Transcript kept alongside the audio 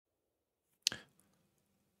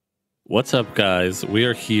What's up, guys? We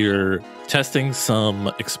are here testing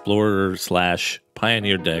some Explorer slash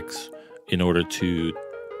Pioneer decks in order to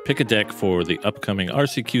pick a deck for the upcoming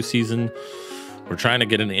RCQ season. We're trying to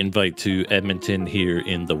get an invite to Edmonton here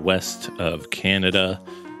in the west of Canada.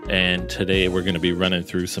 And today we're going to be running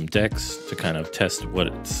through some decks to kind of test what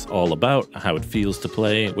it's all about, how it feels to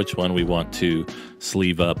play, which one we want to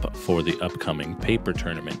sleeve up for the upcoming paper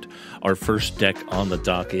tournament. Our first deck on the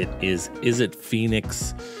docket is Izzet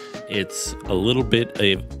Phoenix. It's a little bit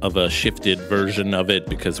of a shifted version of it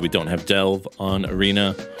because we don't have Delve on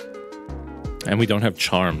Arena and we don't have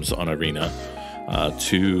Charms on Arena.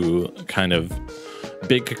 Two kind of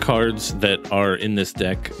big cards that are in this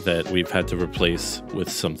deck that we've had to replace with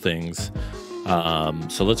some things.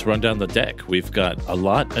 So let's run down the deck. We've got a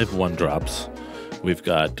lot of 1-drops. We've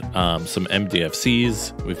got some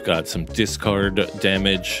MDFCs. We've got some discard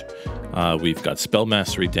damage. We've got spell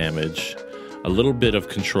mastery damage. A little bit of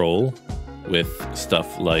control with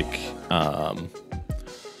stuff like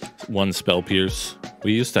 1 spell pierce.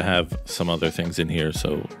 We used to have some other things in here,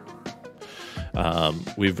 so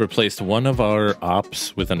we've replaced one of our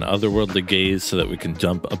ops with an otherworldly gaze so that we can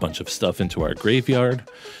dump a bunch of stuff into our graveyard.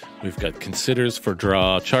 We've got considers for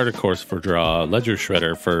draw, charter course for draw, ledger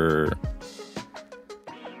shredder for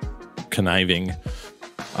conniving,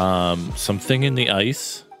 something in the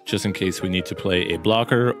ice just in case we need to play a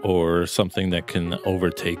blocker or something that can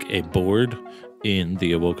overtake a board in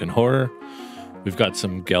the Awoken Horror. We've got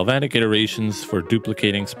some galvanic iterations for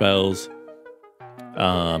duplicating spells.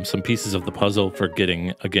 Some pieces of the puzzle for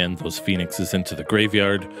getting, again, those phoenixes into the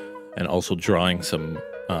graveyard and also drawing some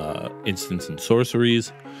instants and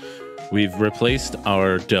sorceries. We've replaced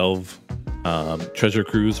our Delve Treasure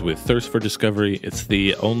Cruise with Thirst for Discovery. It's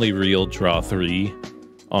the only real draw 3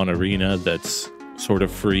 on Arena that's sort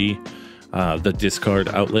of free. The discard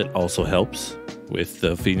outlet also helps with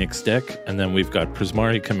the Phoenix deck. And then we've got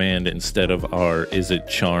Prismari Command instead of our Izzet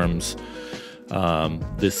Charms.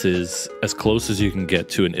 This is as close as you can get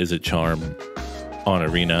to an Izzet Charm on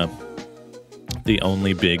Arena. The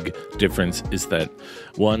only big difference is that,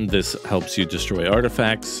 one, this helps you destroy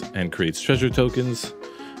artifacts and creates treasure tokens,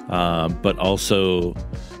 but also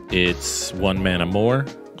it's 1 mana more,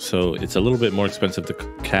 so it's a little bit more expensive to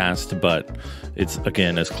cast, but it's,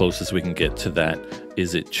 again, as close as we can get to that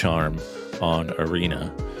Izzet Charm on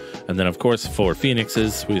Arena. And then, of course, for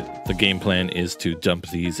Phoenixes, the game plan is to dump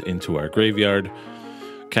these into our graveyard,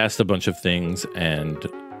 cast a bunch of things, and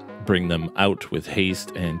bring them out with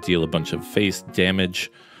haste and deal a bunch of face damage.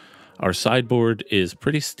 Our sideboard is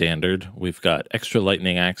pretty standard. We've got extra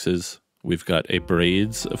lightning axes. We've got a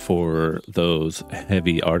braids for those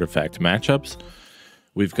heavy artifact matchups.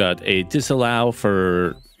 We've got a disallow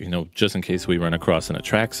for, just in case we run across an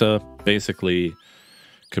Atraxa. Basically,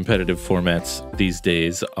 competitive formats these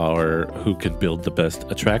days are who can build the best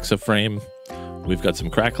Atraxa frame. We've got some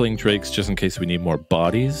Crackling Drakes just in case we need more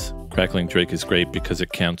bodies. Crackling Drake is great because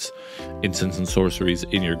it counts instants and sorceries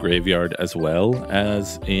in your graveyard as well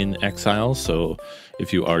as in exile. So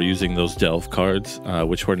if you are using those Delve cards,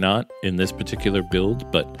 which we're not in this particular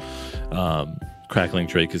build, but Crackling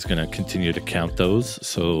Drake is going to continue to count those.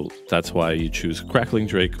 So that's why you choose Crackling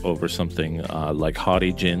Drake over something like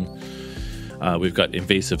Haughty Djinn. We've got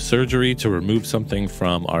Invasive Surgery to remove something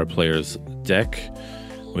from our player's deck.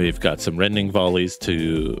 We've got some Rending Volleys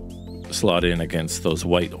to slot in against those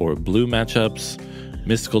white or blue matchups.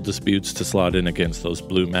 Mystical Disputes to slot in against those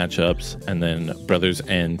blue matchups. And then Brother's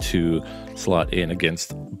End to slot in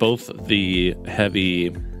against both the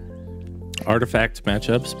heavy artifact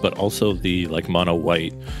matchups, but also the mono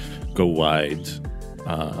white, go wide,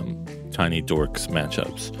 tiny dorks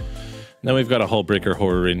matchups. Then we've got a Hullbreaker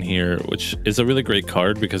Horror in here, which is a really great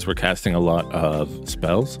card because we're casting a lot of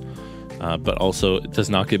spells, but also it does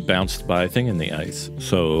not get bounced by a thing in the ice.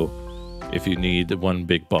 So if you need 1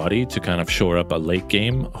 big body to kind of shore up a late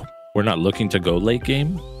game, we're not looking to go late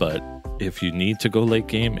game, but if you need to go late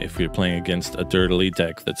game, if you're playing against a dirtily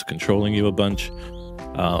deck that's controlling you a bunch,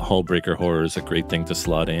 Hullbreaker Horror is a great thing to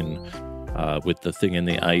slot in with the thing in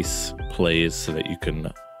the ice plays so that you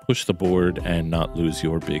can push the board and not lose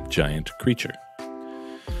your big giant creature.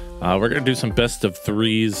 We're going to do some best of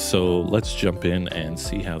 3s, so let's jump in and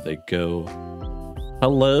see how they go.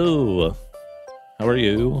 Hello! How are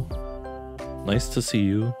you? Nice to see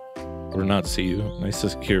you. Or not see you. Nice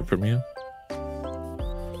to hear from you.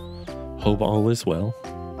 Hope all is well.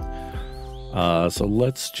 So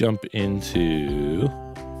let's jump into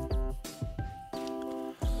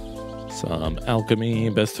some Alchemy,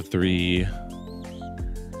 best of 3.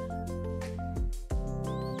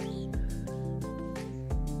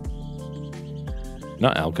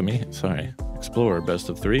 Not Alchemy, sorry. Explorer, best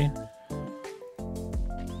of 3.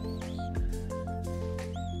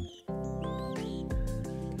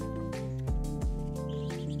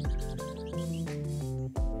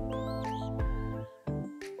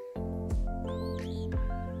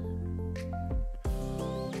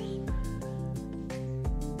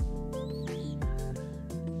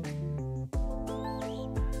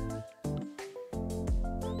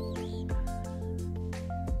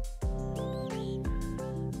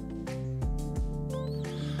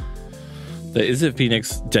 The Izzet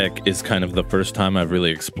Phoenix deck is kind of the first time I've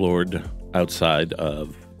really explored outside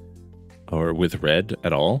of or with red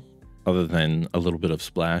at all, other than a little bit of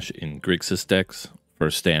splash in Grixis decks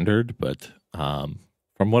for standard. But from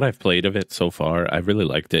what I've played of it so far, I really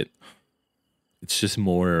liked it. It's just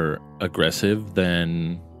more aggressive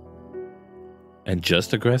than, and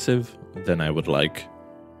just aggressive than I would like.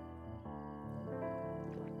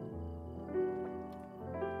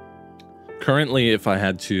 Currently, if I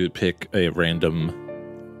had to pick a random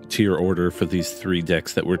tier order for these 3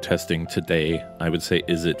 decks that we're testing today, I would say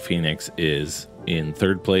Izzet Phoenix is in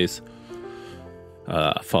 3rd place,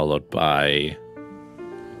 followed by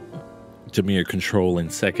Dimir Control in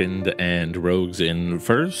 2nd and Rogues in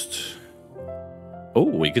 1st. Oh,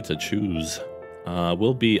 we get to choose.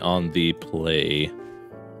 We'll be on the play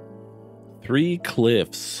 3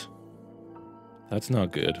 Cliffs. That's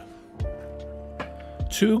not good.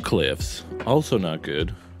 2 Cliffs, also not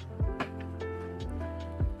good.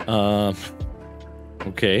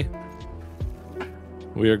 Okay.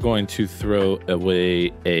 We are going to throw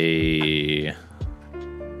away a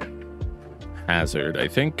hazard, I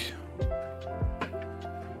think.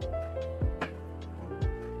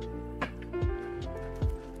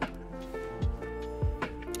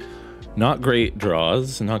 Not great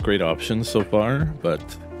draws, not great options so far,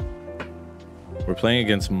 but we're playing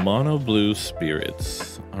against Mono Blue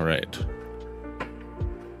Spirits. All right.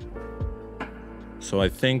 So I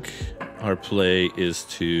think our play is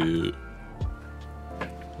to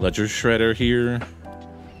Ledger Shredder here.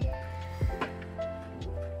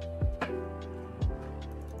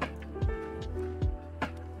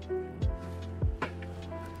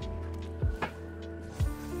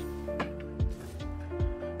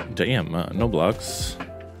 Damn, no blocks.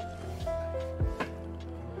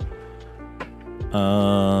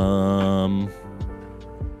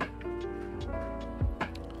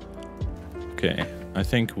 Okay, I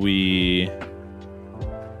think we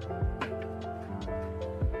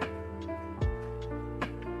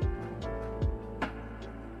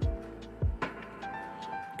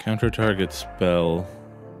counter target spell.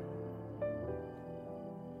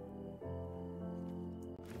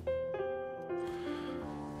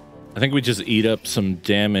 I think we just eat up some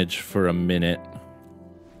damage for a minute.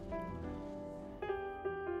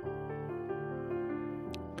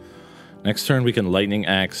 Next turn, we can Lightning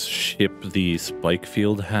Axe, ship the Spike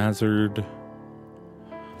Field hazard.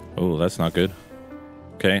 Oh, that's not good.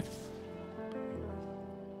 Okay.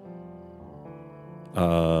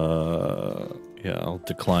 Yeah, I'll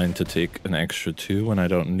decline to take an extra 2 when I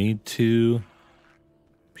don't need to.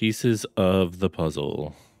 Pieces of the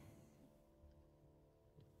puzzle.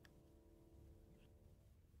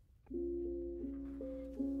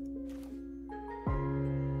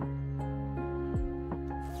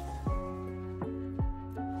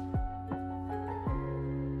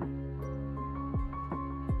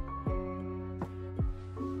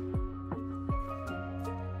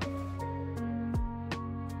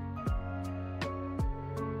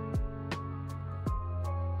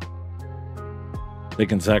 They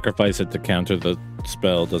can sacrifice it to counter the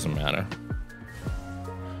spell, doesn't matter.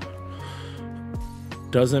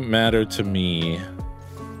 Doesn't matter to me.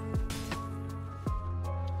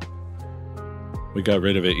 We got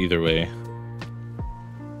rid of it either way.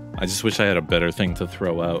 I just wish I had a better thing to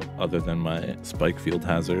throw out other than my Spike Field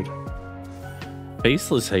hazard.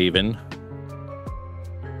 Faceless Haven.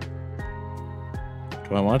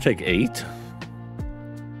 Do I want to take 8?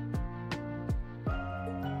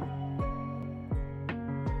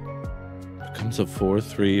 Becomes a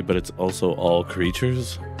 4/3, but it's also all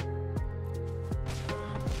creatures.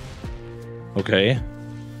 Okay.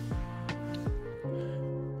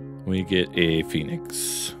 We get a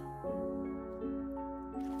Phoenix.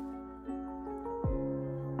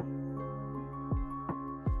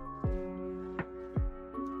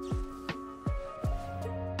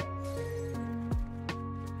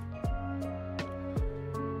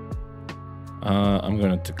 I'm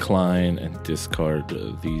going to decline and discard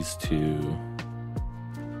these 2.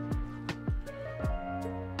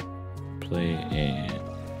 Play a...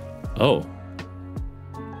 Oh.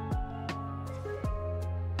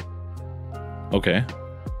 Okay.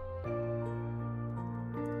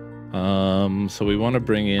 So we want to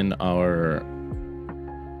bring in our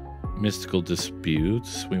Mystical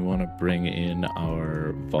Disputes. We want to bring in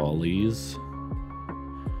our Volleys.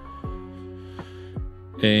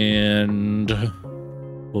 And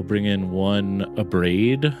we'll bring in 1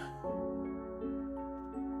 Abrade.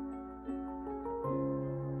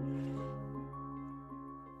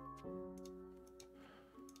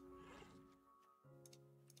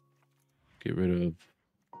 Get rid of...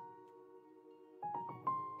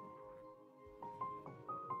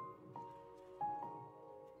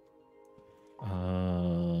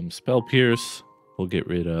 Spell Pierce. We'll get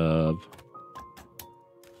rid of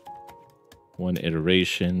 1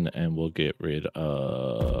 iteration, and we'll get rid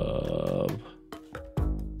of...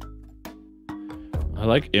 I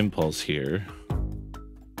like Impulse here.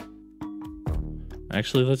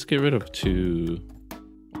 Actually, let's get rid of 2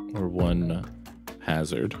 or 1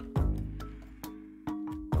 Hazard.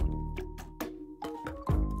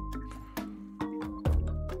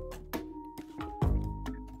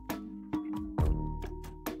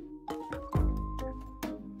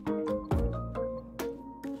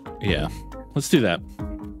 Yeah, let's do that.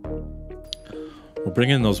 We'll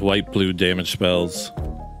bring in those white-blue damage spells.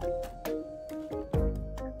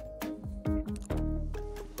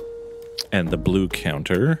 And the blue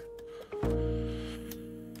counter.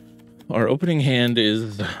 Our opening hand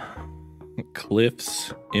is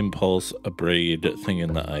Cliff's Impulse, Abrade, Thing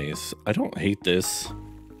in the Ice. I don't hate this.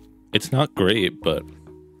 It's not great, but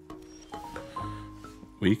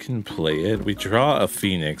we can play it. We draw a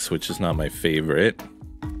Phoenix, which is not my favorite.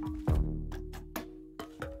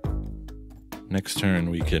 Next turn,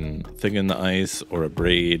 we can Thing in the Ice or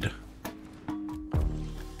Abrade.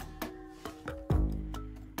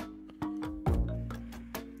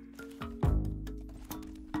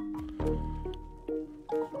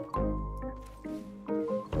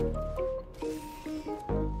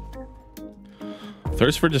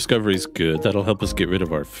 Thirst for Discovery is good. That'll help us get rid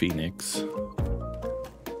of our Phoenix.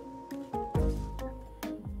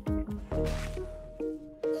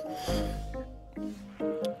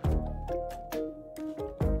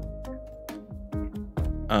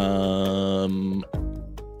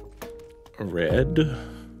 Red.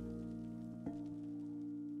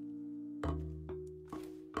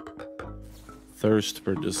 Thirst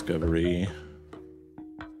for Discovery.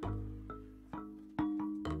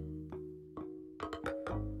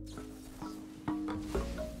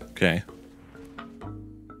 Okay.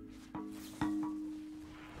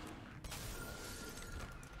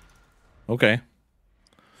 Okay.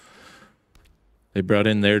 They brought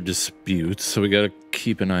in their disputes, so we gotta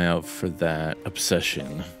keep an eye out for that.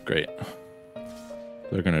 Obsession. Great.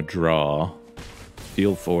 They're gonna draw.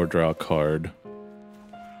 Deal 4, draw a card.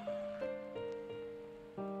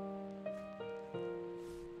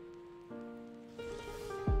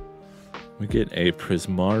 We get a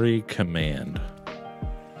Prismari Command.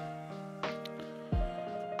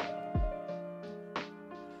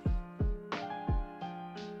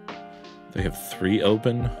 They have 3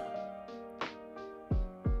 open.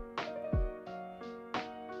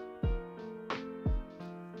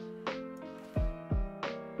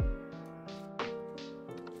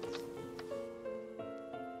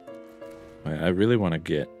 I really want to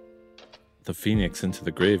get the Phoenix into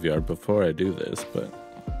the graveyard before I do this, but...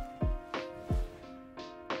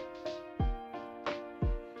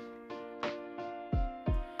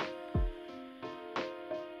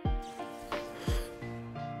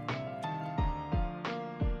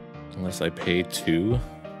 unless I pay 2.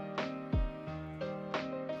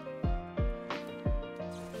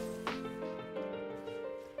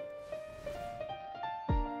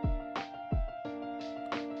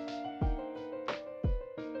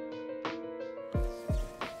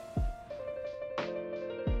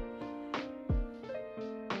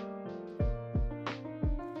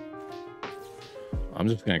 I'm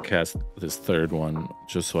just going to cast this 3rd one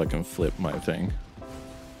just so I can flip my thing.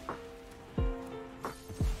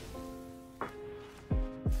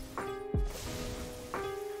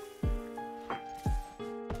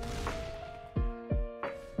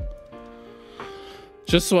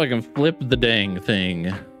 Just so I can flip the dang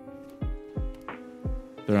thing.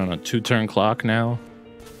 They're on a 2-turn clock now.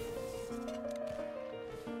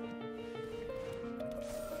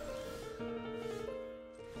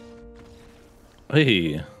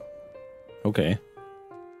 Hey. Okay.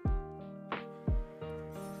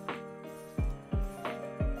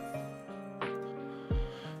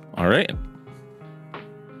 All right.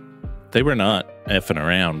 They were not effing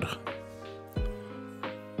around.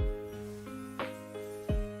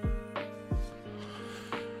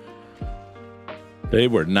 They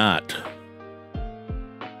were not.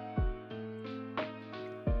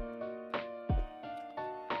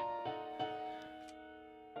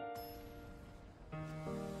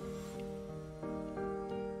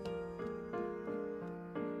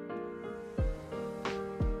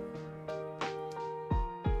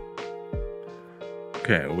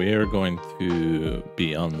 Okay, we are going to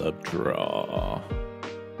be on the draw.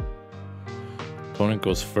 Opponent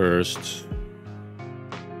goes first.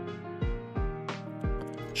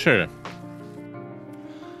 Sure.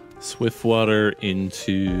 Swiftwater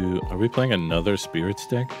into... Are we playing another Spirits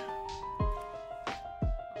deck?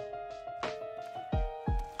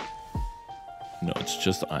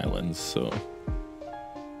 just islands, so...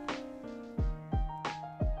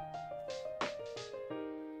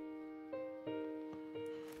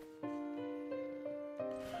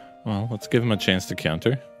 Well, let's give him a chance to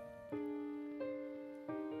counter.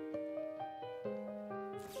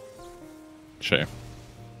 Sure.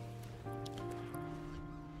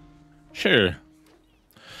 Sure.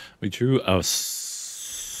 We drew a...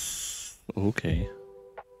 Okay.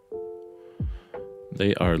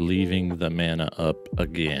 They are leaving the mana up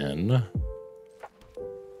again.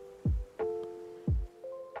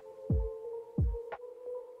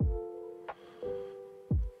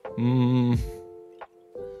 I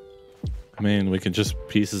mean, we can just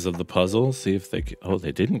pieces of the puzzle, see if they... Oh,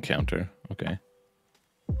 they didn't counter. Okay.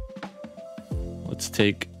 Let's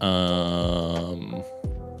take a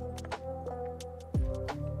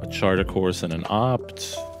charter course and an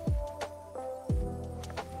opt.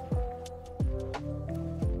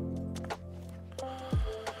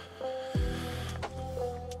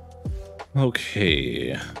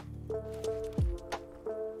 Okay.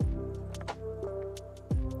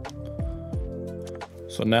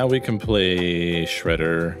 So now we can play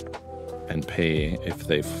Shredder and pay if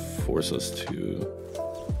they force us to.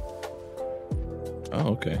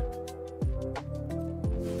 Oh, okay.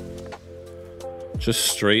 Just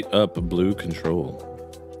straight up blue control.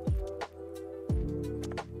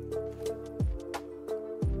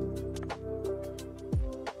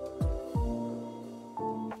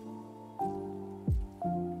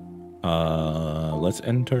 Let's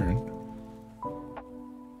end turn.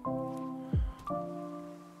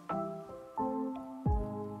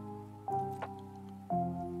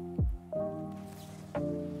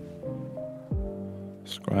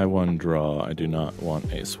 Scry 1 draw. I do not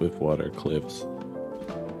want a Swiftwater Cliffs.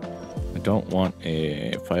 I don't want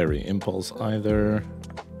a Fiery Impulse either.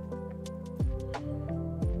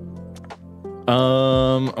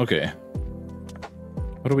 Okay.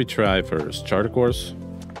 What do we try first? Charter course?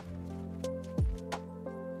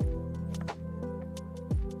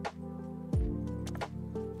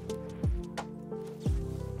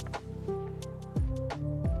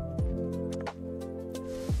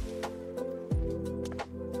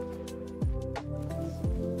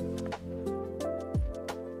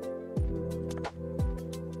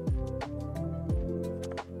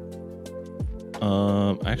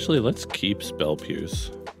 Actually, let's keep Spell Pierce.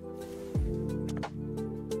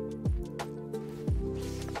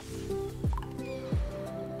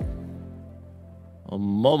 Oh,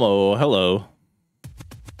 Momo, hello.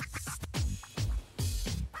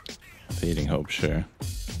 Fading Hope, sure.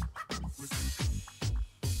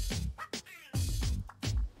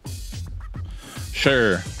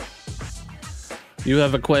 Sure. You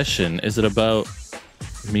have a question. Is it about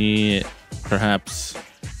me perhaps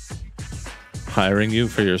hiring you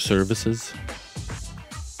for your services?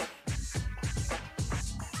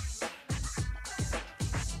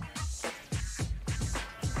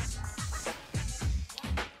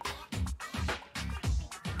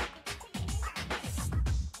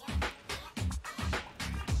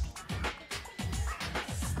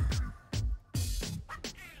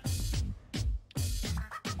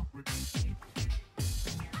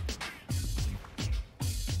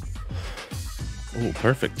 Oh,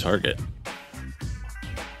 perfect target.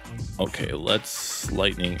 Okay, let's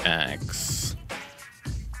Lightning Axe.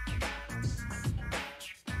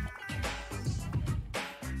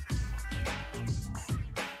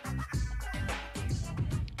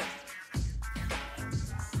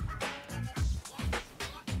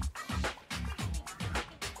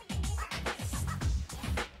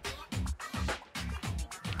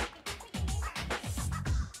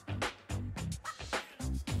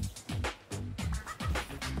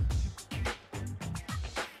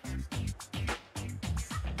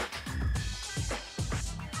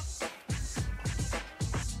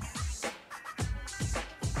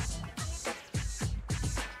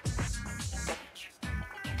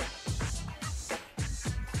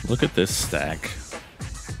 Look at this stack.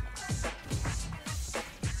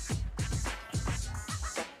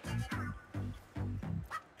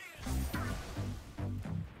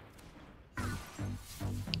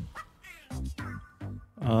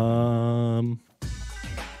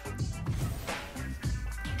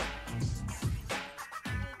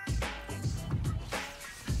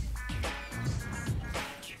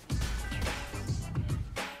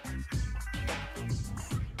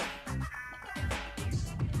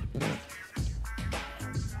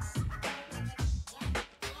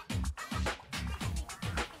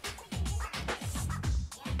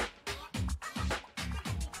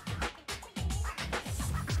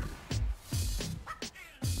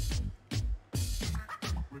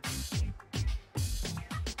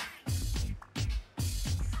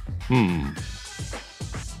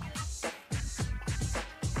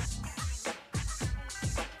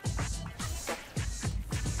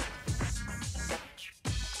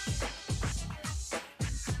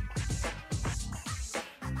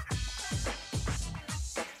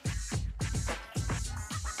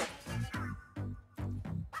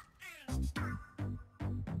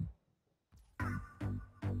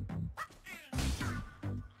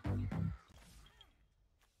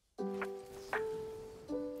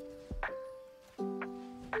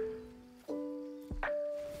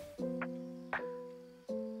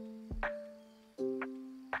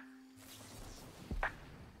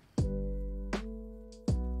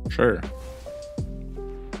 Sure.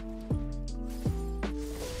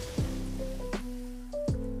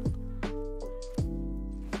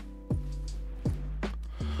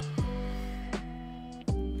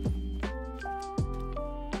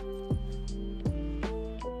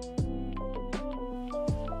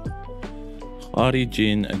 Audi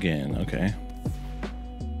Jin again, okay.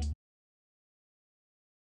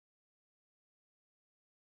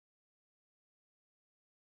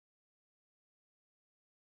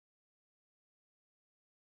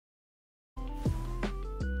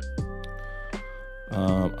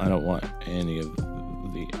 I don't want any of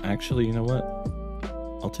the... Actually, you know what?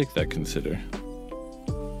 I'll take that consider.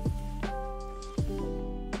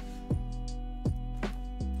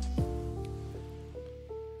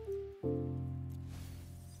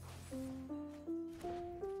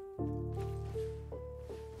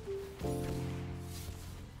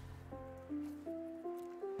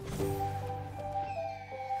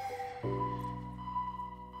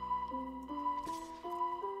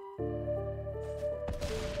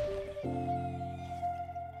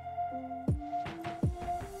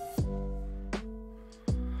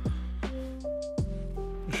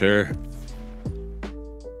 Sure.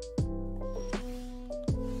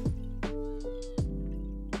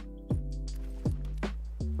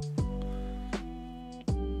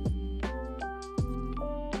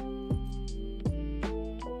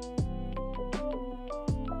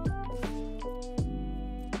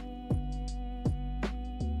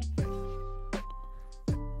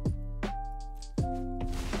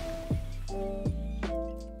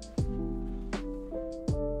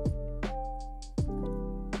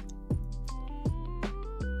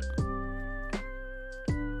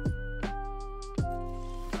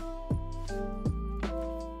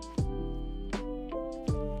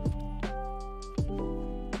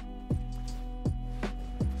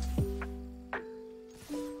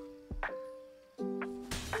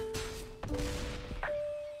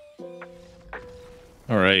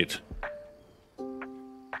 All right.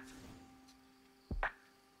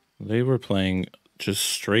 They were playing just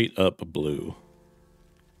straight up blue.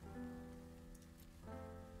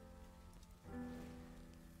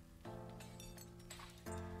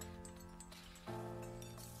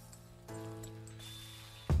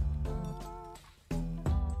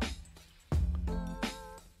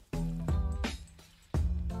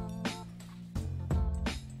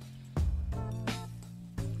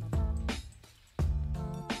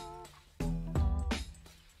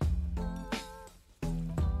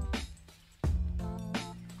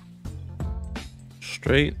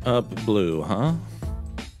 Straight up blue, huh?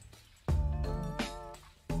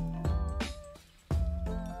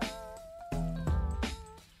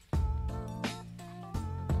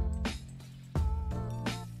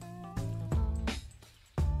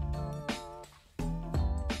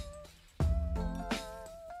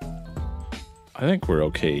 I think we're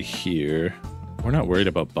okay here. We're not worried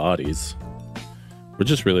about bodies. We're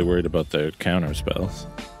just really worried about their counter spells.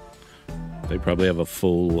 They probably have a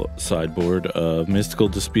full sideboard of mystical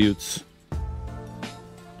disputes.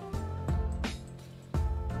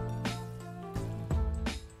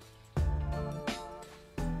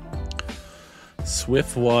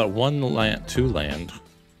 Swift water, 1 land, 2 land.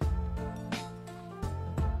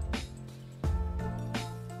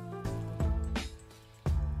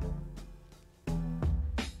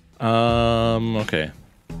 Okay.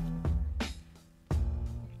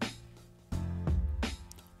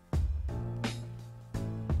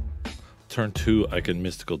 Turn 2, I can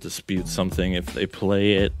mystical dispute something if they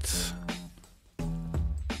play it.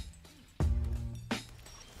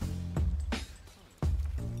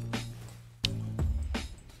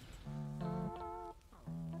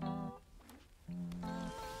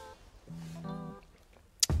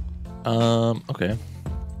 Okay.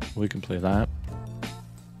 We can play that.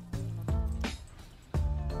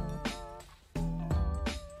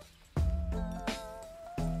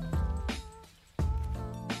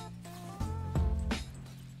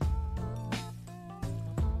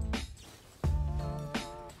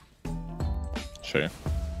 Sure.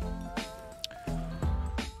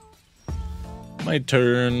 My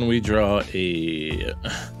turn. We draw a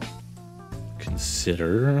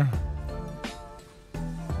consider.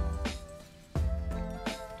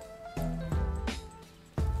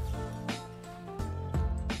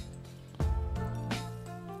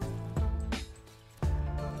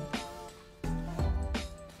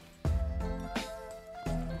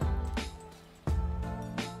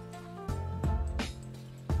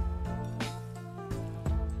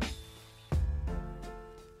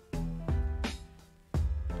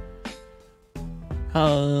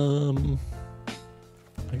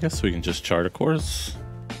 I guess we can just chart a course.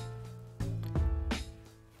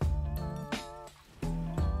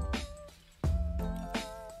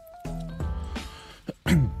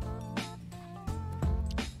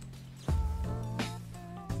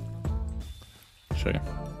 Sure.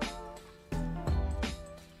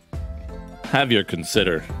 Have your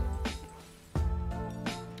consider.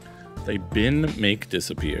 They bin make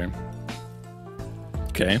disappear.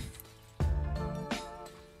 Okay.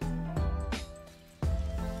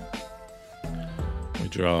 We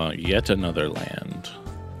draw yet another land.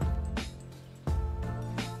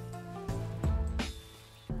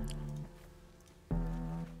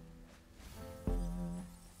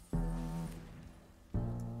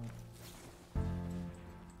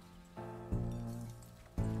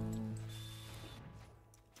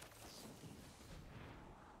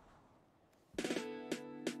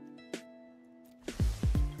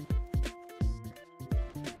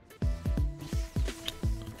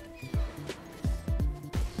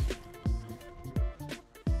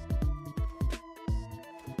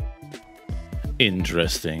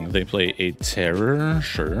 Interesting. They play a terror,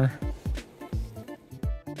 sure.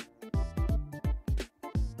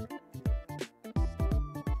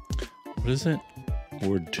 What is it?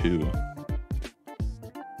 Word 2.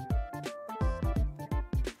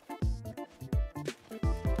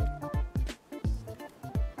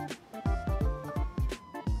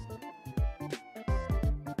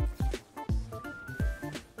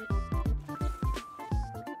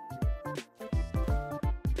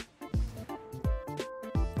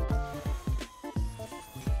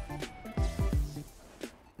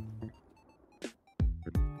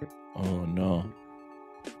 Oh no.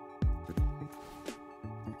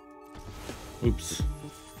 Oops.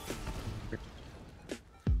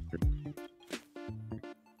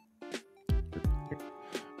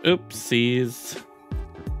 Oopsies.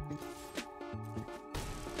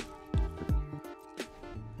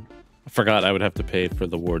 I forgot I would have to pay for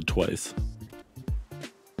the ward twice.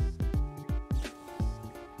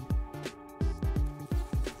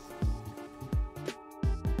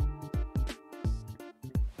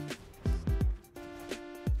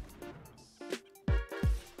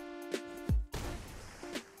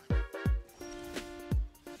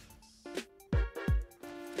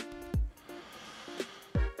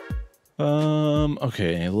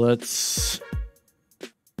 Okay, let's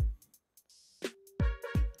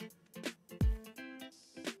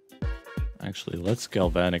actually let's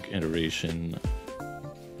galvanic iteration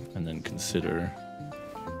and then consider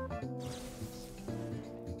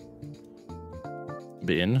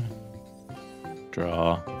bin,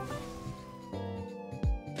 draw.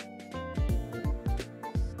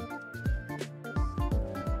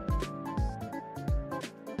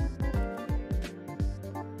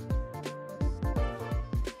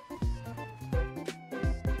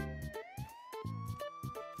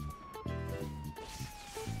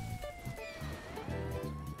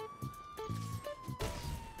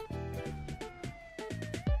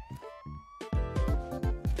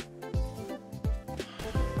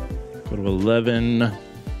 Go to 11.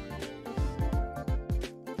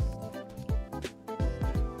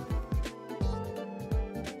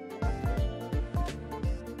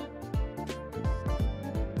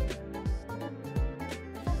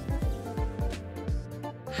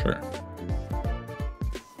 Sure.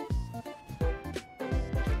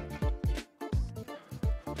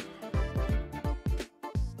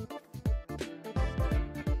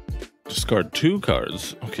 Discard 2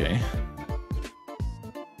 cards. Okay.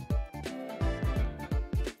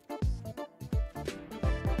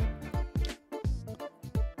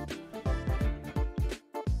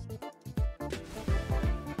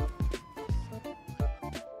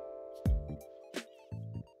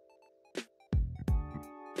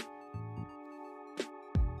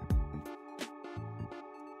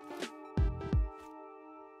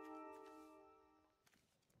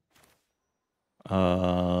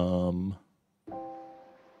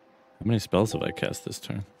 How many spells have I cast this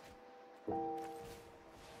turn?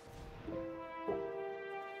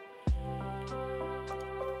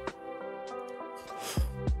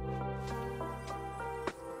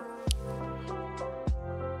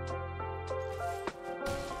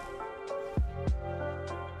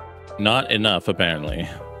 Not enough, apparently.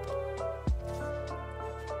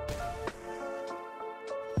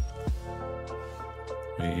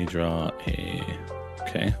 We draw a...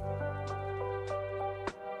 Okay.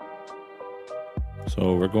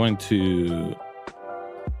 So we're going to...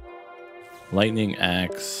 Lightning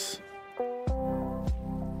Axe.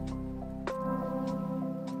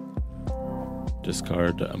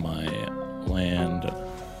 Discard my land.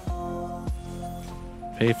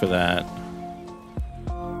 Pay for that.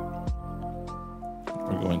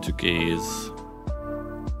 We're going to gaze.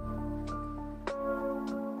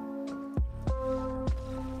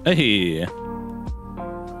 Hey!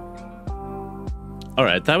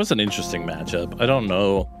 Alright, that was an interesting matchup. I don't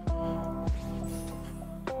know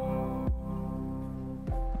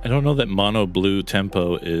that mono blue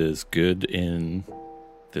tempo is good in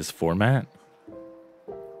this format.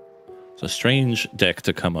 It's a strange deck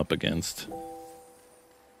to come up against.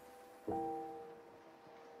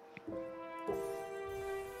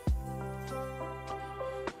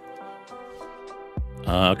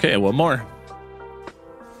 Okay, one more.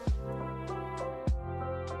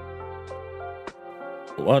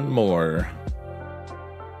 One more.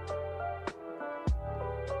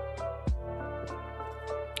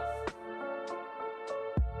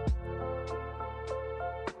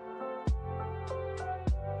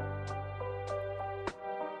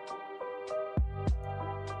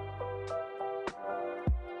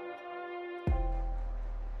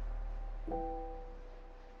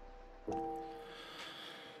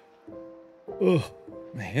 Oh,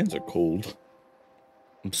 my hands are cold.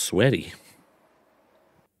 I'm sweaty.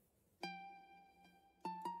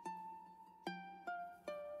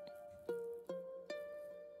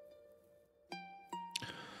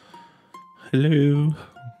 Hello.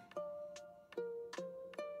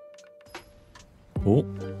 Oh.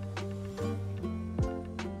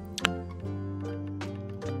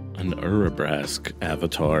 An Urabrask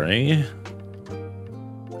avatar, eh?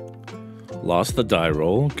 Lost the die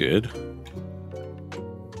roll. Good.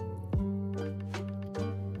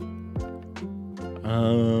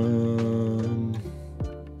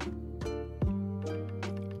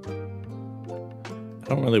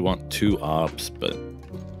 I don't really want two ops, but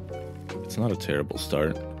it's not a terrible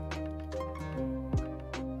start.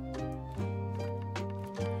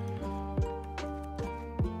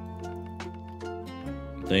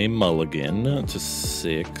 They mulligan to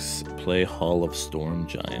 6, play Hall of Storm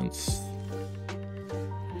Giants.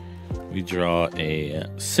 We draw a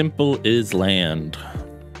Simple is Land.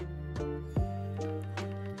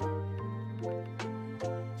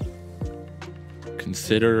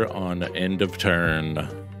 Consider on end of turn.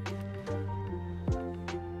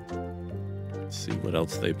 Let's see what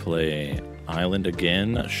else they play. Island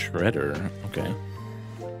again, Shredder. Okay.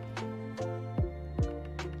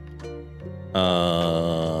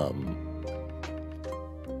 All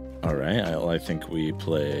right. I think we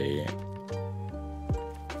play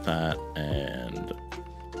that and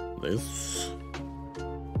this.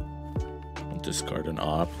 I'll discard an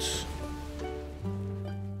opt.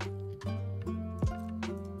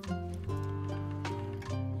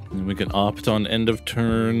 And we can opt on end of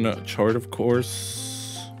turn, chart of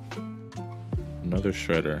course. Another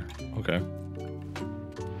Shredder. Okay.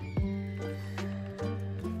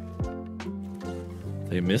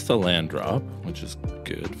 They missed a land drop, which is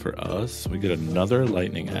good for us. We get another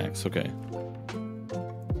Lightning Axe. Okay.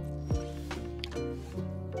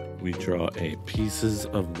 We draw a Pieces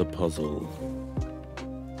of the Puzzle.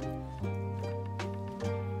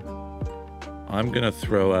 I'm gonna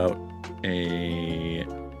throw out a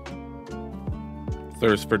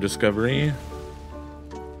Thirst for Discovery.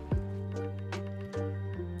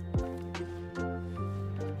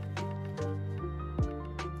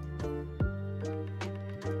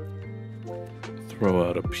 Throw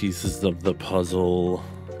out a Pieces of the Puzzle.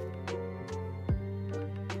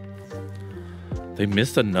 They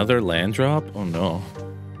missed another land drop? Oh no.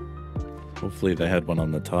 Hopefully they had one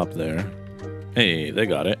on the top there. Hey, they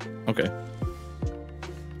got it. Okay.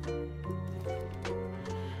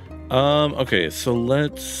 Okay, so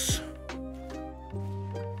let's...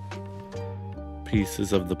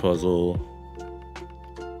 Pieces of the Puzzle.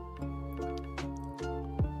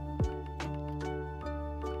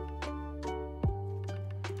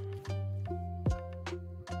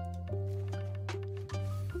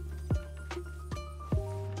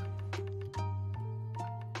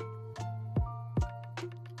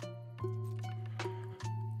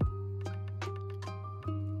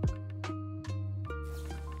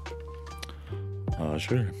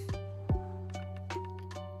 Sure.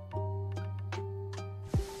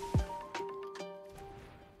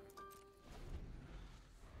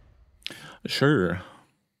 Sure.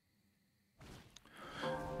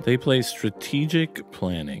 They play strategic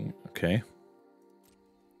planning. Okay.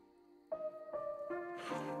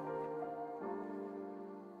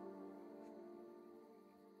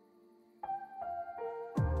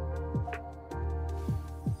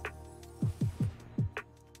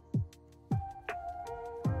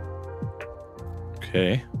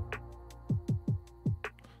 Okay.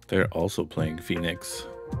 They're also playing Phoenix.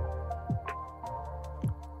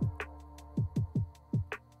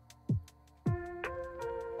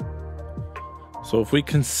 So if we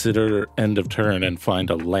consider end of turn and find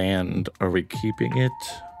a land, are we keeping it?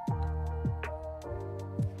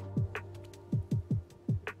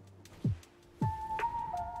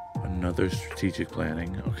 Another strategic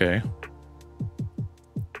planning. Okay.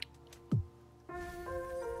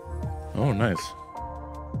 Oh, nice.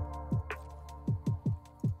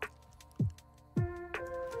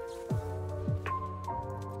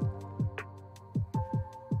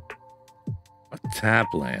 A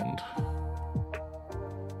tap land.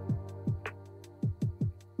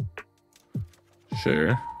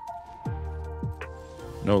 Sure.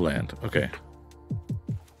 No land. Okay.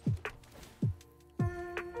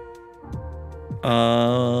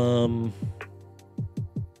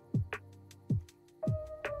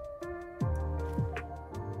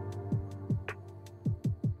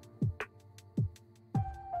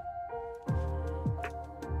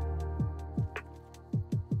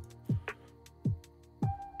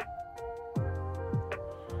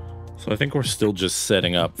 So I think we're still just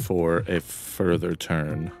setting up for a further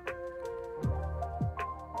turn.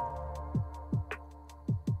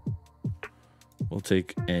 We'll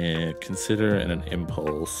take a consider and an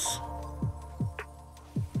impulse.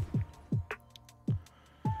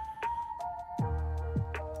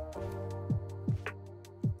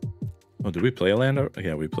 Oh, did we play a land?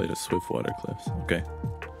 Yeah, we played a Swiftwater Cliffs. Okay.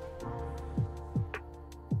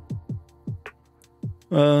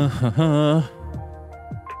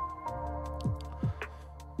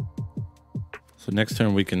 So next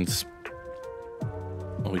turn we can...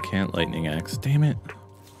 Oh, we can't Lightning Axe. Damn it.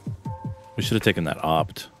 We should have taken that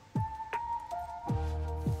opt.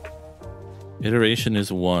 Iteration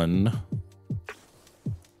is 1.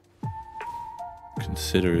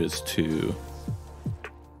 Consider is 2.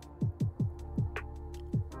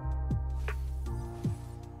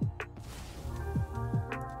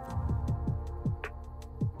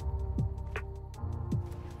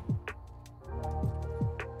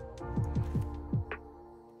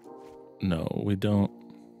 No, we don't.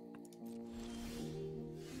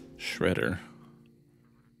 Shredder.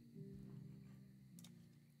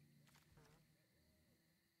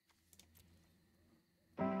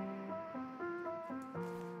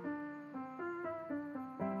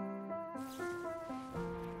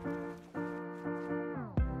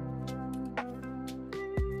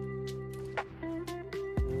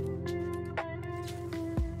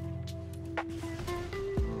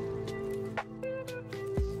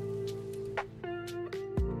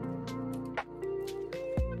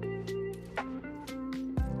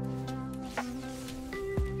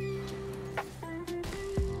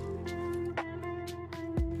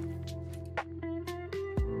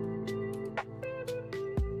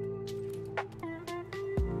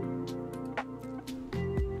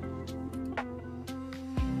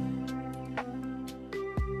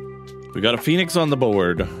 We got a Phoenix on the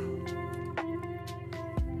board.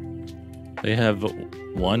 They have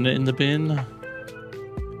 1 in the bin.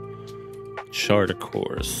 Chart a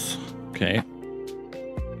course. Okay.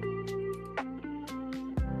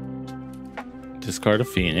 Discard a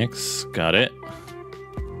Phoenix. Got it.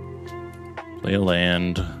 Play a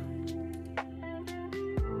land.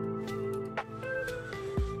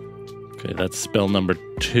 Okay, that's spell number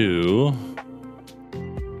 2.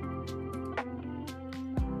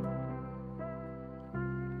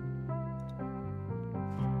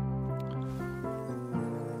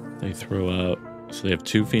 They throw out, so they have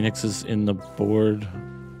 2 Phoenixes in the board.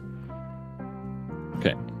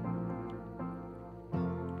 Okay.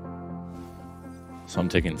 So I'm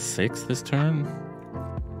taking 6 this turn.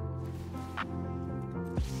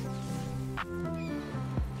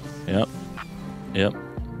 Yep. Yep.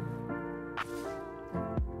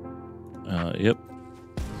 Yep.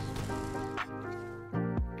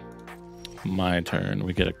 My turn.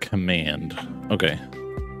 We get a command. Okay.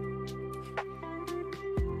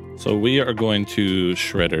 So we are going to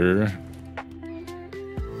Shredder.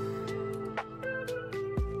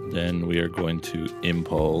 Then we are going to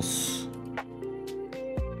Impulse.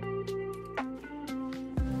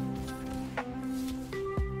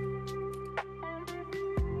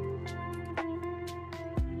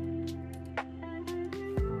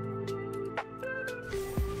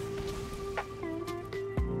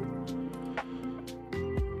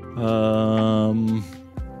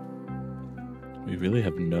 We really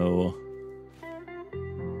have no...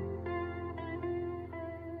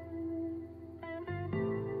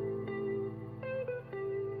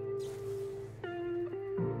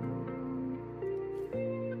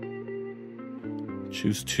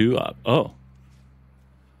 Choose 2 up. Oh.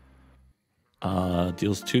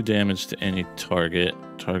 Deals 2 damage to any target.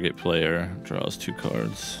 Target player draws 2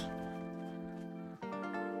 cards.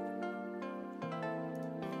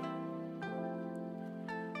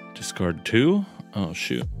 Discard 2? Oh,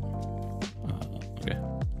 shoot. Okay.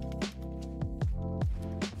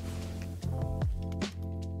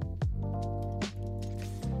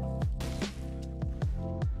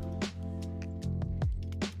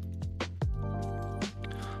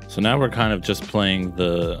 So now we're kind of just playing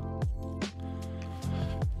the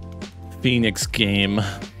Phoenix game.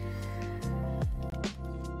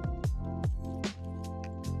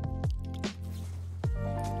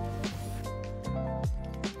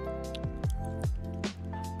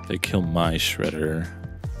 They kill my Shredder.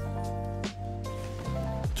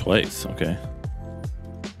 Twice, okay.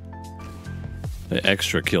 They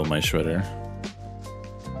extra kill my Shredder.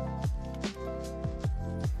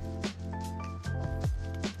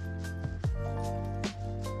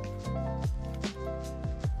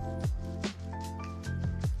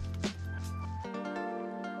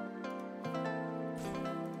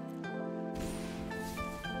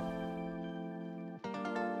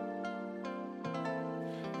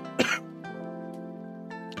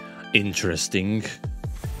 Interesting.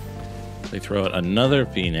 They throw out another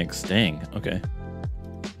Phoenix. Dang. Okay.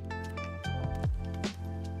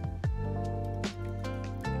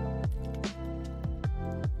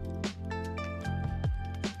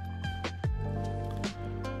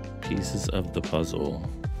 Pieces of the puzzle.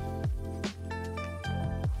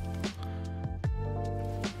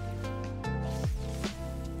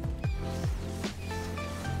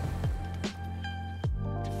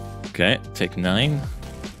 Okay, take 9.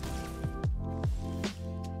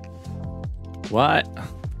 What?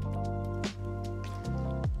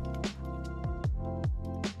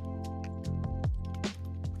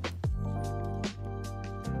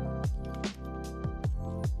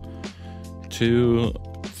 Two,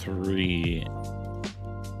 3.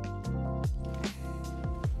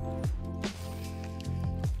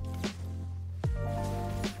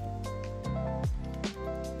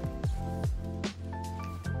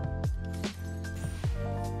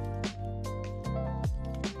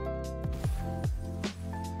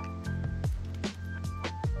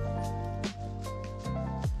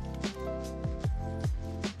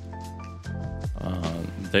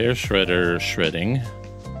 Their Shredder shredding.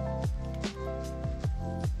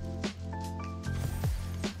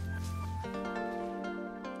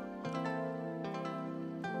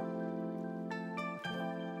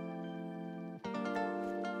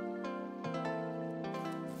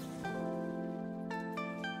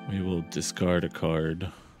 We will discard a card.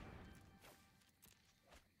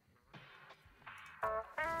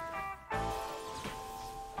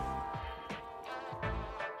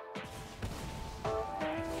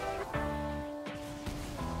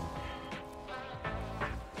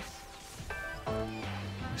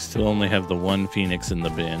 Still only have the 1 Phoenix in the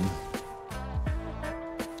bin.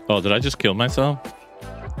 Oh, did I just kill myself?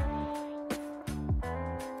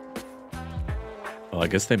 Oh, I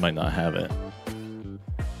guess they might not have it.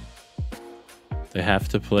 They have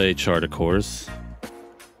to play Chart a Course.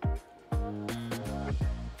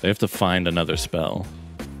 They have to find another spell.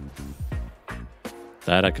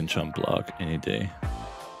 That I can chump block any day.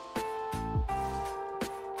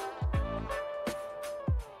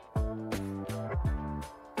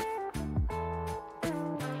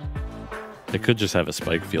 They could just have a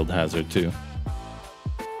Spike Field Hazard too.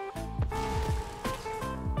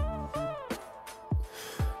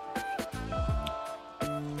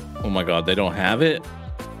 Oh my god, they don't have it?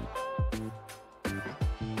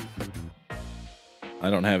 I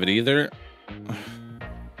don't have it either.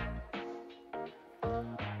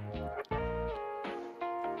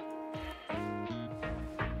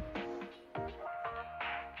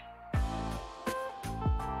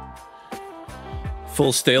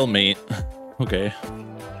 Full stalemate. Okay.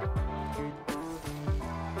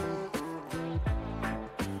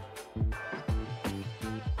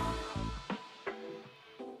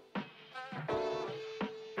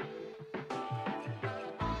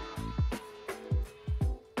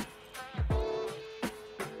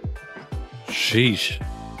 Sheesh.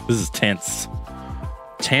 This is tense.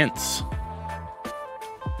 Tense.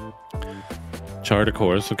 Chart a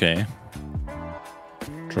course, okay.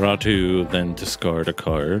 Draw 2, then discard a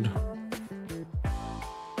card.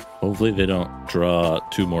 Hopefully they don't draw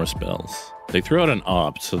 2 more spells. They threw out an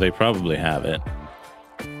opt, so they probably have it.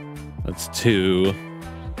 That's 2.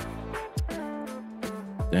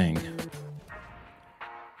 Dang.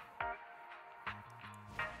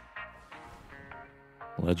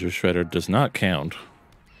 Ledger Shredder does not count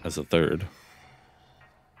as a 3rd.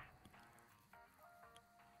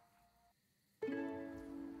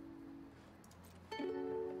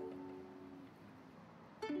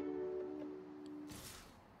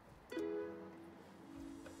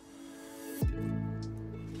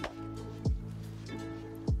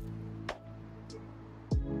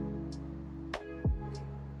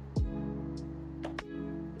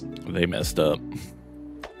 They messed up.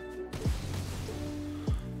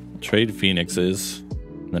 Trade Phoenixes.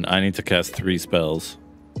 Then I need to cast 3 spells.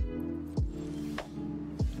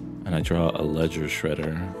 And I draw a Ledger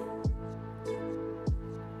Shredder.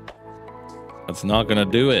 That's not gonna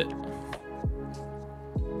do it.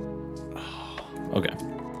 Okay.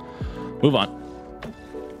 Move on.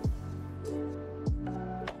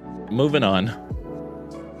 Moving on.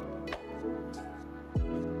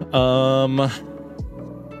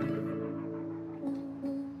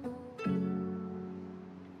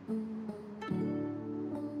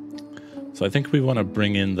 So I think we want to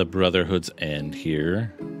bring in the Brotherhood's End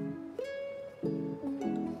here.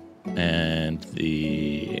 And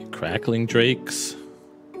the Crackling Drakes.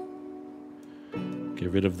 Get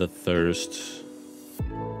rid of the Thirst.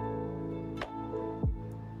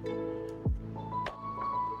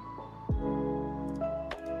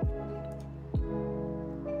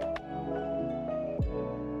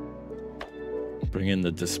 Bring in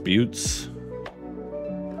the Disputes.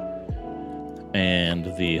 And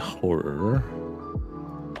the Horror.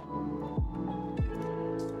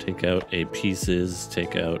 Take out a Pieces,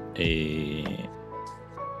 take out a...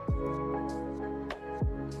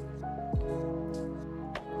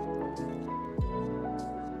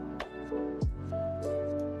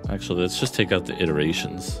 Actually, let's just take out the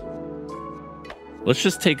Iterations. Let's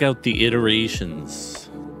just take out the Iterations.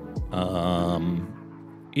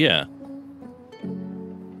 Yeah.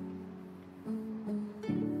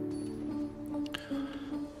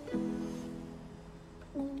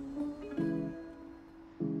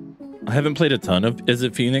 I haven't played a ton of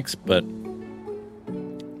Izzet Phoenix, but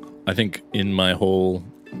I think in my whole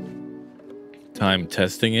time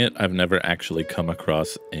testing it, I've never actually come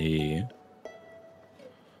across a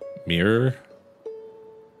mirror.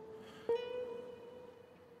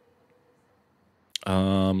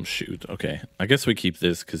 Shoot. Okay. I guess we keep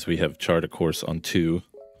this because we have Chart a Course on 2.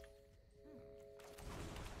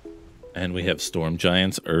 And we have Storm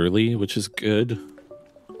Giants early, which is good.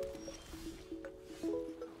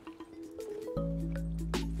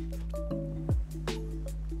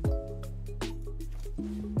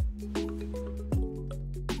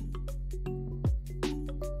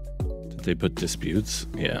 Did they put Disputes?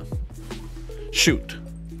 Yeah. Shoot.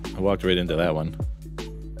 I walked right into that one.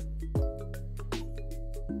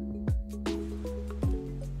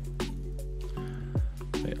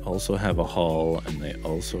 They also have a Hall, and they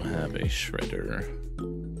also have a Shredder.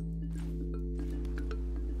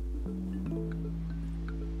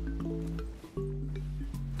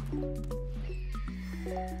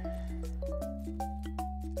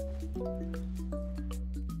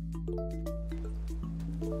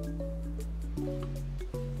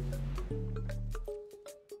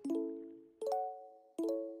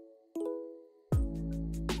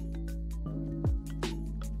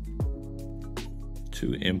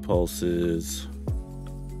 Two Impulses.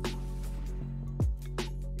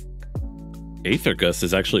 Aether Gust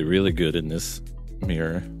is actually really good in this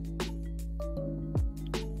mirror.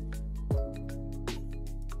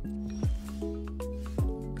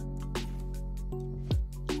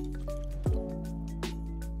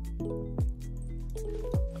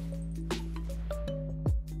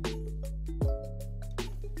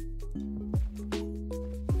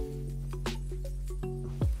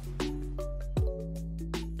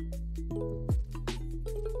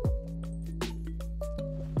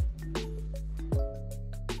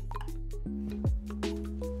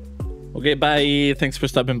 Okay, bye. Thanks for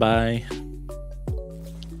stopping by.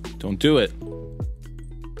 Don't do it.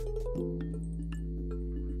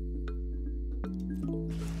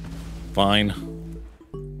 Fine.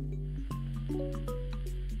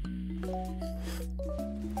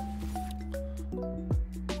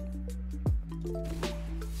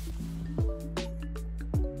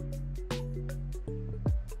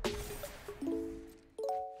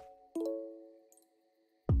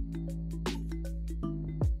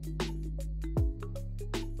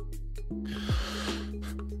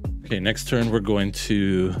 Okay, next turn we're going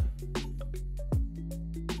to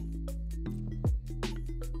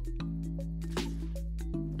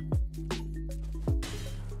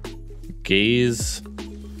Gaze.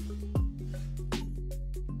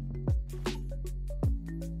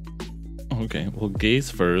 Okay, we'll gaze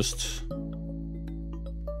first.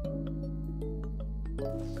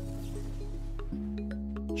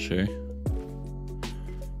 Sure.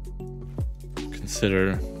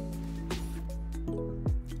 Consider.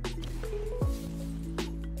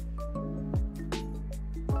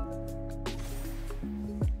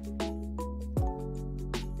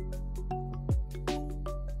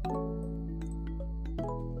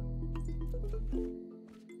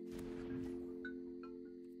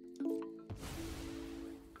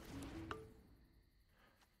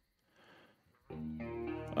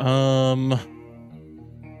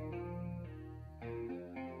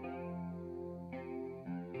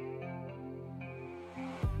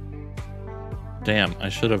 Damn, I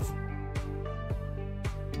should have.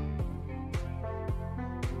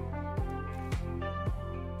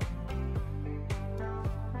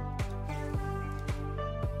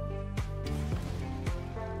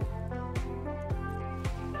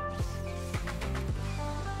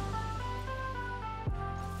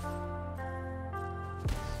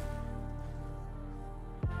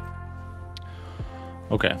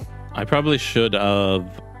 Okay, I probably should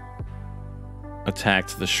have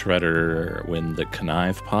attacked the shredder when the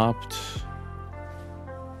connive popped.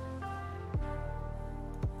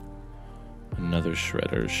 Another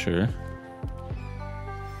shredder, sure.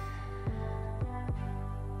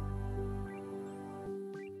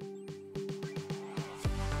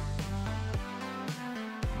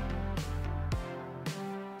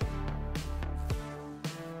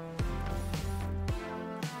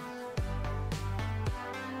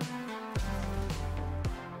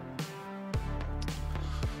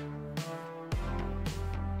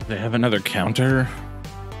 They have another counter.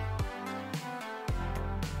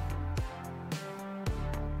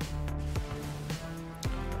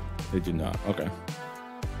 They do not. Okay.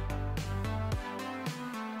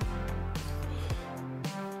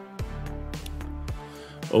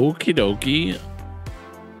 Okie dokie.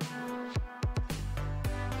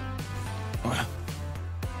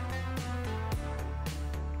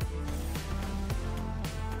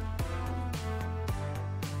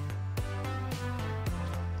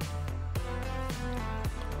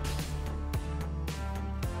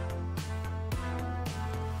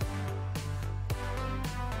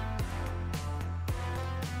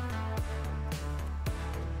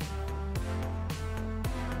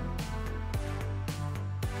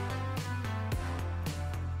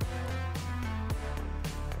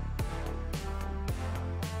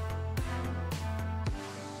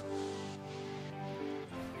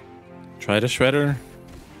 Try to shredder.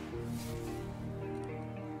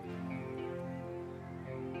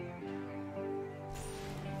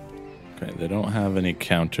 Okay, they don't have any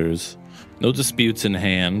counters. No disputes in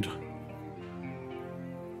hand.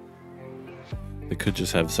 They could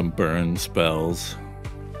just have some burn spells.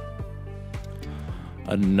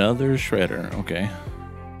 Another shredder. Okay.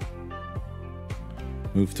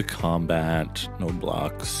 Move to combat. No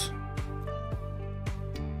blocks.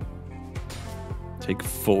 Take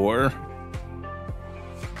 4.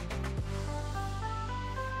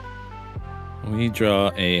 We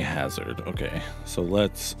draw a hazard. Okay, so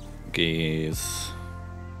let's gaze.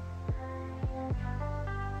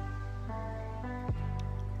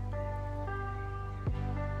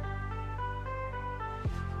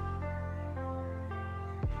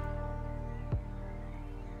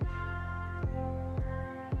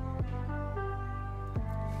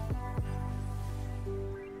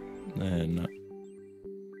 Then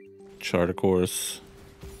chart a course.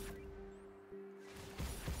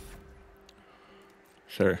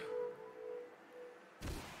 Sure.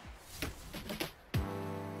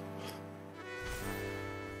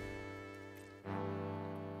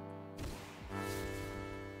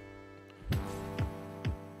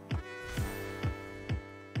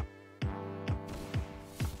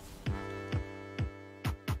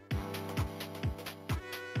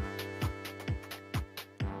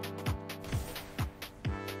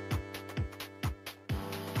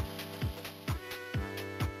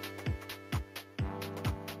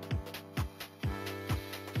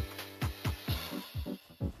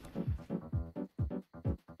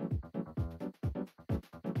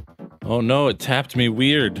 Oh no, it tapped me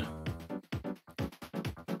weird.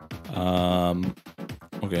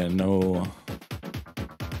 Okay, no.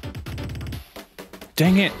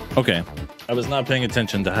 Dang it. Okay. I was not paying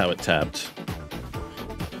attention to how it tapped.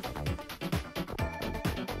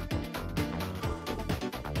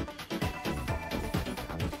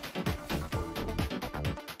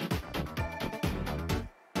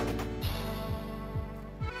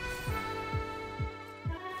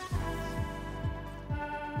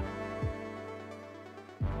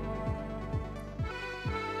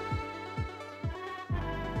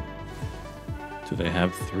 Do they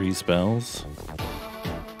have 3 spells?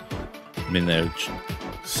 I mean, they're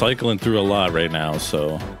cycling through a lot right now,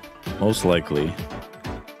 so most likely.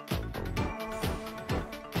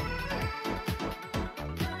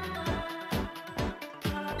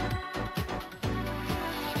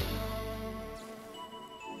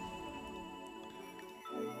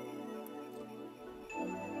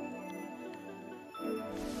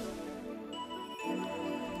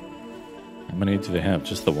 How many do they have?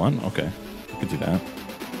 Just the one? Okay, I could do that.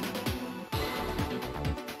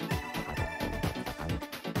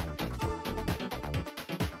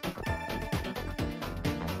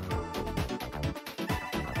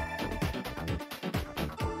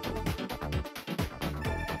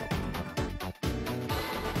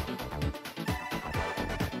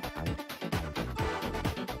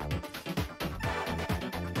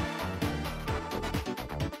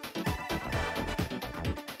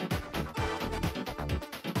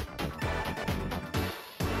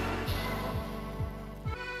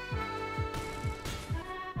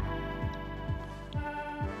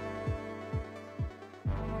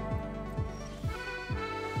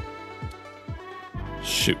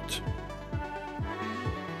 Shoot.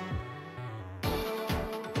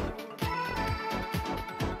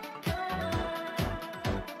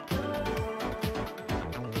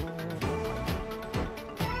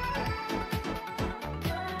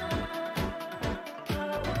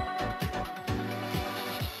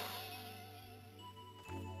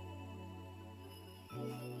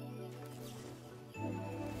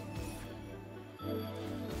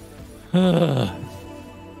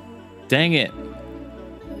 Dang it.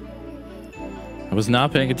 I was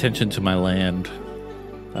not paying attention to my land.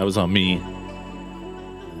 That was on me.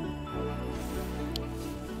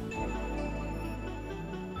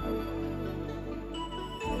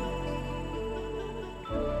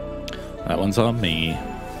 That one's on me.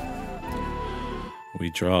 We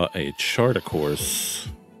draw a charter course.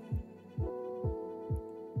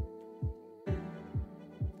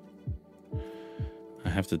 I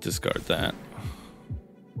have to discard that.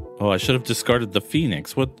 Oh, I should have discarded the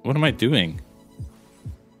Phoenix. What am I doing?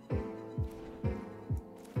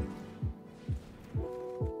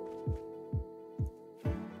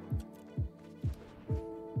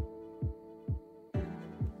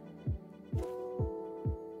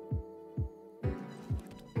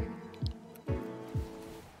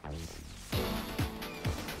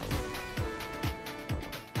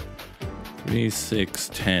 Three, 6,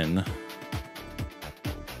 10.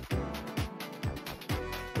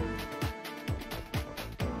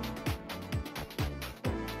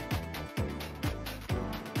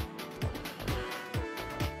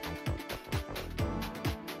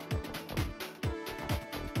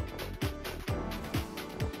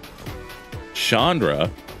 Chandra.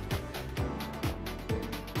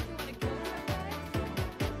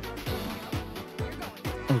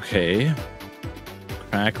 Okay.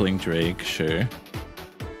 Crackling Drake, sure.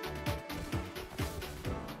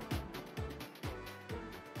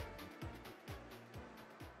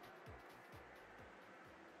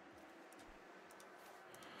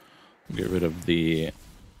 Get rid of the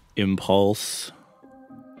impulse.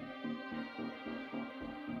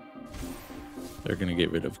 They're going to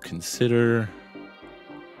get rid of consider.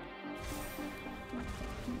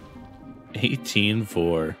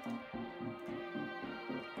 18-4.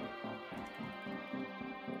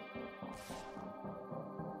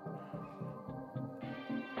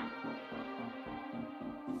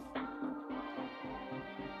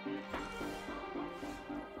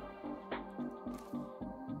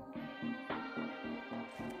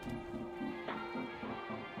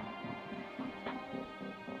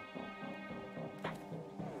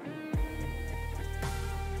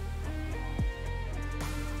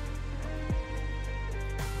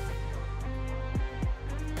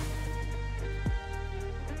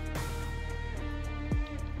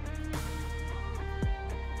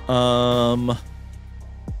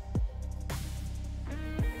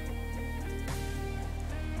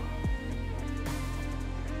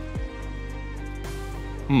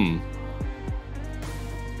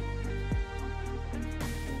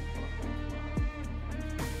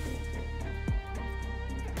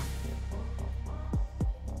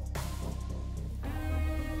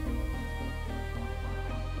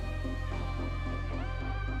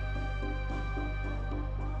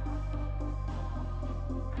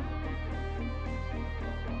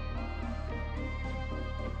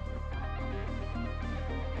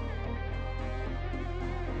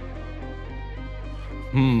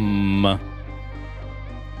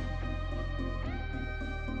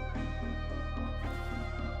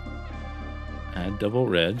 Add double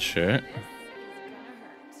red, sure.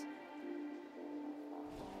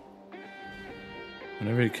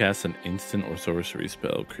 Whenever you cast an instant or sorcery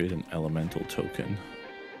spell, create an elemental token.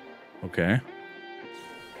 Okay.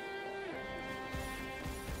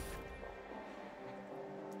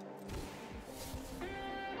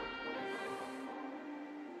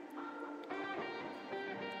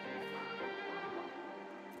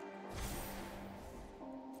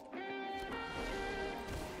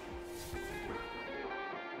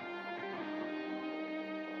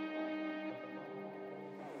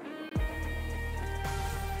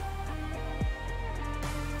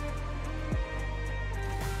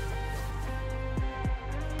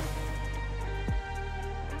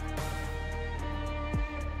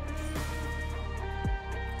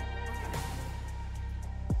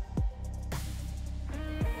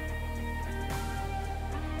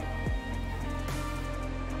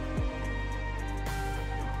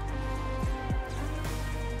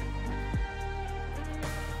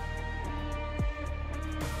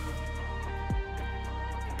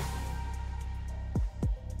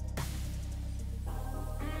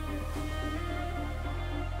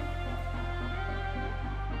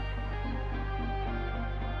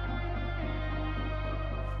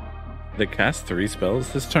 They cast 3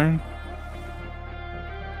 spells this turn?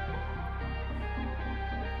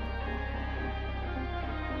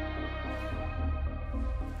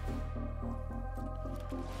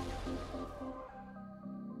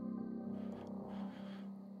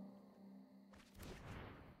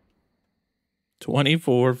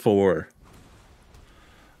 $24-4.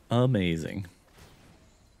 Amazing.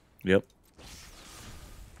 Yep.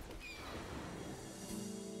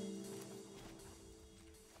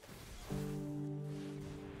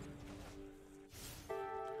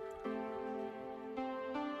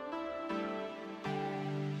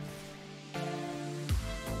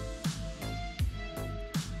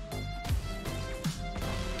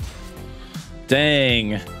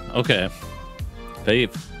 Dang. Okay. They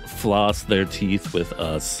floss their teeth with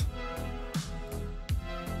us.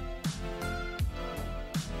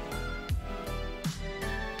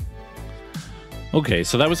 Okay,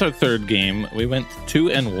 so that was our third game. We went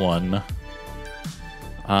 2-1.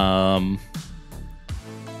 I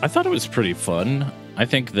thought it was pretty fun. I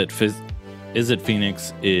think that Izzet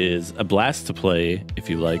Phoenix is a blast to play if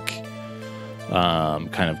you like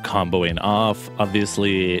kind of comboing off.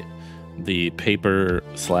 Obviously, the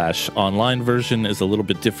paper/online version is a little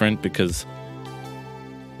bit different because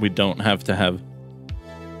we don't have to have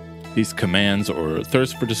these commands or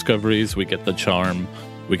thirst for discoveries. We get the charm,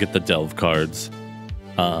 we get the delve cards.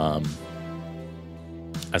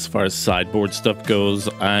 As far as sideboard stuff goes,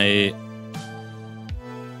 I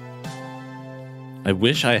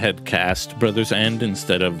wish I had cast Brother's End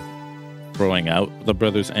instead of throwing out the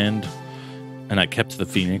Brother's End, and I kept the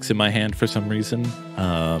Phoenix in my hand for some reason.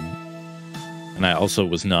 And I also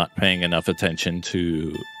was not paying enough attention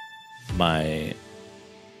to my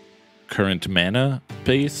current mana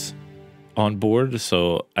base on board,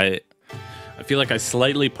 so I feel like I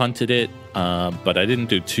slightly punted it, but I didn't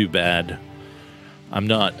do too bad. I'm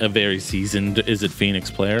not a very seasoned Izzet Phoenix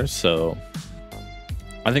player, so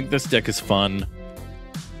I think this deck is fun.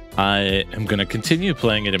 I am going to continue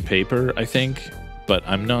playing it in paper, I think, but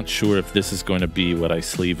I'm not sure if this is going to be what I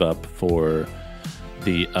sleeve up for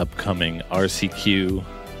the upcoming RCQ.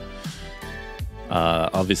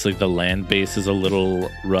 Obviously, the land base is a little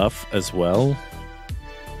rough as well,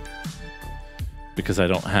 because I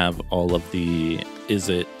don't have all of the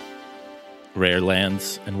Izzet rare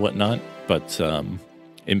lands and whatnot, but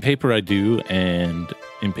in paper I do, and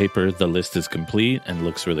in paper the list is complete and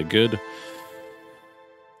looks really good.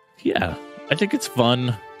 Yeah, I think it's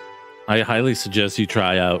fun. I highly suggest you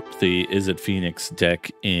try out the Izzet Phoenix deck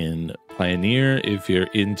in Pioneer if you're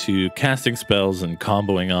into casting spells and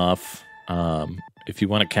comboing off. If you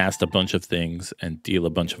want to cast a bunch of things and deal a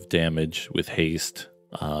bunch of damage with haste,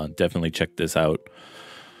 definitely check this out.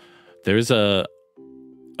 There's a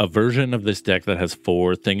version of this deck that has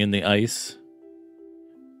 4 Thing in the Ice,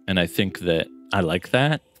 and I think that I like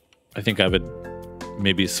that. I think I would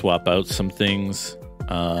maybe swap out some things,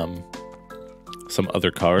 some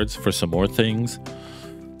other cards for some more things.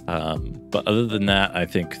 But other than that, I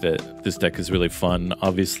think that this deck is really fun.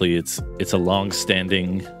 Obviously, it's a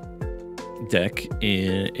long-standing deck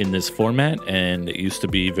in this format, and it used to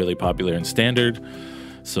be really popular in Standard.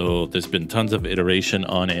 So there's been tons of iteration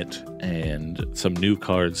on it, and some new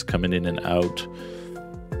cards coming in and out.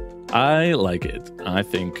 I like it. I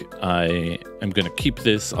think I am going to keep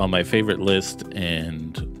this on my favorite list,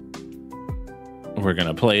 and we're going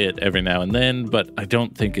to play it every now and then, but I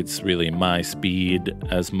don't think it's really my speed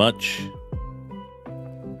as much.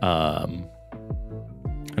 I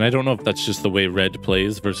And I don't know if that's just the way red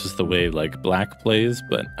plays versus the way like black plays,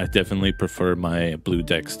 but I definitely prefer my blue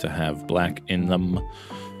decks to have black in them.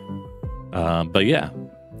 But yeah,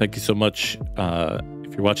 thank you so much.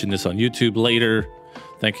 If you're watching this on YouTube later,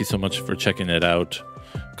 thank you so much for checking it out.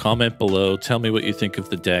 Comment below. Tell me what you think of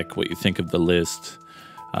the deck, what you think of the list.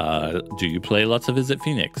 Do you play lots of Izzet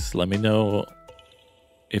Phoenix? Let me know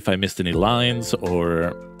if I missed any lines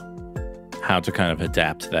or how to kind of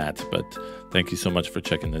adapt that. But thank you so much for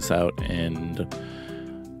checking this out, and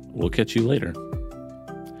we'll catch you later.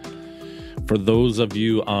 For those of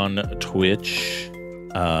you on Twitch,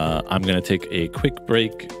 I'm going to take a quick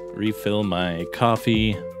break, refill my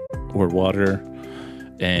coffee or water,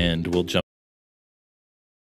 and we'll jump